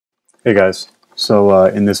Hey guys, so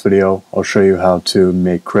in this video I'll show you how to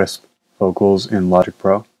make crisp vocals in Logic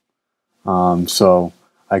Pro. So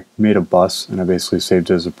I made a bus and I basically saved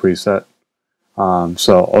it as a preset.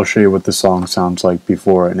 So I'll show you what the song sounds like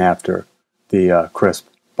before and after the crisp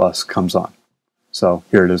bus comes on. So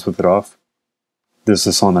here it is with it off. This is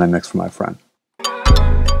a song that I mixed for my friend.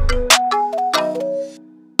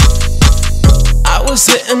 I was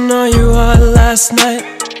hitting on you all last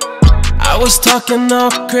night. I was talking all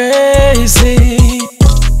crazy.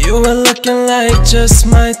 You were looking like just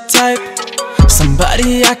my type,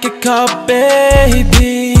 somebody I could call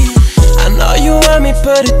baby. I know you want me,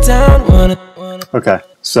 put it down. Okay,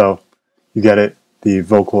 so you get it. The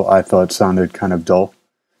vocal I thought sounded kind of dull,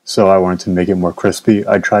 so I wanted to make it more crispy.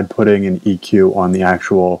 I tried putting an EQ on the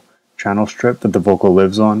actual channel strip that the vocal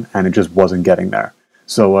lives on, and it just wasn't getting there.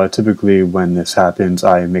 So typically when this happens,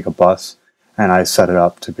 I make a bus and I set it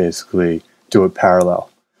up to basically do it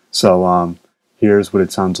parallel. So here's what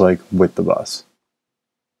it sounds like with the bus.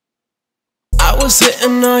 I was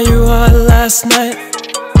hitting on you all last night.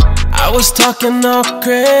 I was talking all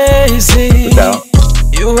crazy. Without.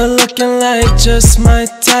 You were looking like just my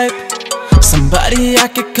type, somebody I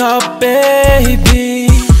could call baby.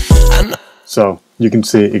 So you can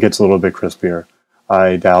see it gets a little bit crispier.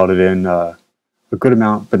 I dialed it in a good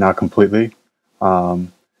amount, but not completely.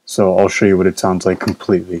 So I'll show you what it sounds like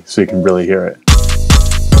completely so you can really hear it.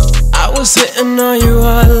 I was hitting on you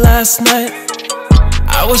all last night.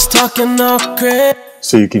 I was talking all crazy.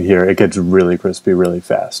 So you can hear it gets really crispy really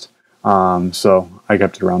fast. So I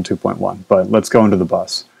kept it around 2.1, but let's go into the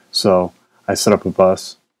bus. So I set up a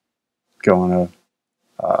bus, go on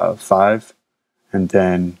a 5, and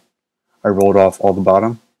then I rolled off all the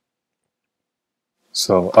bottom.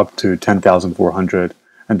 So up to 10,400,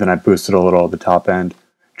 and then I boosted a little at the top end.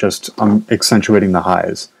 I'm accentuating the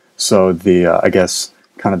highs. So the, I guess,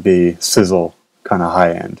 kind of the sizzle kind of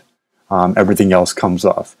high end. Everything else comes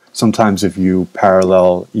off. Sometimes if you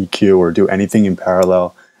parallel EQ or do anything in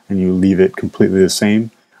parallel and you leave it completely the same,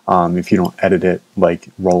 if you don't edit it, like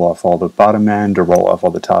roll off all the bottom end or roll off all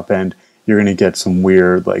the top end, you're going to get some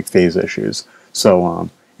weird like phase issues. So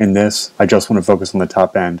in this, I just want to focus on the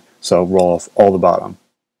top end, so roll off all the bottom.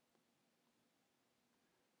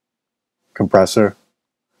 Compressor.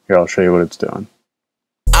 Here, I'll show you what it's doing.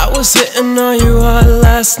 I was hitting on you all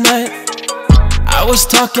last night. I was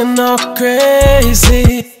talking all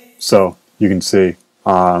crazy. So you can see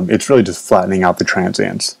it's really just flattening out the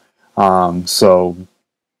transients. So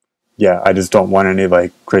yeah, I just don't want any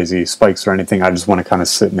like crazy spikes or anything. I just want to kind of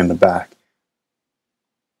sit in the back.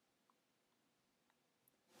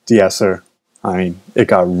 De-esser, I mean, it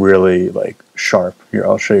got really like sharp. Here,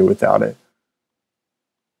 I'll show you without it.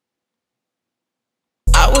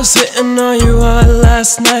 I was hitting on you all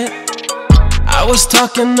last night. I was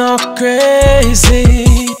talking all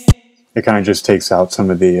crazy. It kind of just takes out some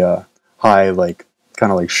of the high, like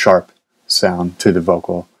kind of like sharp sound to the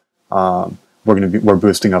vocal. We're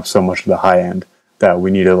boosting up so much of the high end that we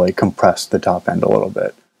need to like compress the top end a little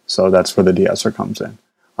bit. So that's where the de-esser comes in.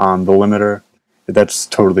 The limiter, that's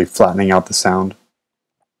totally flattening out the sound.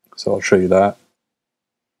 So I'll show you that.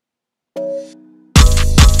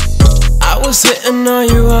 I was hitting on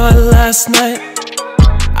you all last night.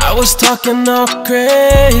 I was talking all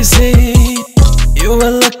crazy. You were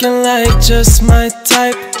looking like just my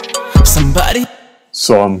type, somebody.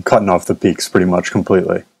 So I'm cutting off the peaks pretty much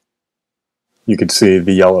completely. You can see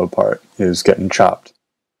the yellow part is getting chopped.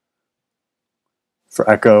 For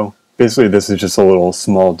echo, basically this is just a little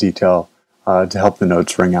small detail to help the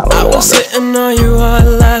notes ring out a little longer. I was hitting on you all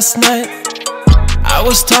last night. I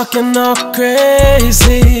was talking all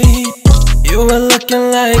crazy. You were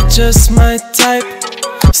looking like just my type.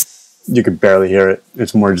 You could barely hear it.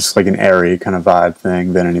 It's more just like an airy kind of vibe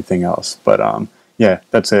thing than anything else. But yeah,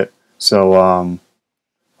 that's it. So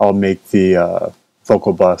I'll make the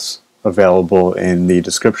vocal bus available in the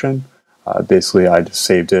description. Basically, I just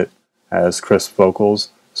saved it as crisp vocals.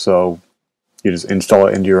 So you just install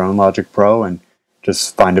it into your own Logic Pro and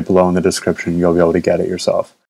just find it below in the description. You'll be able to get it yourself.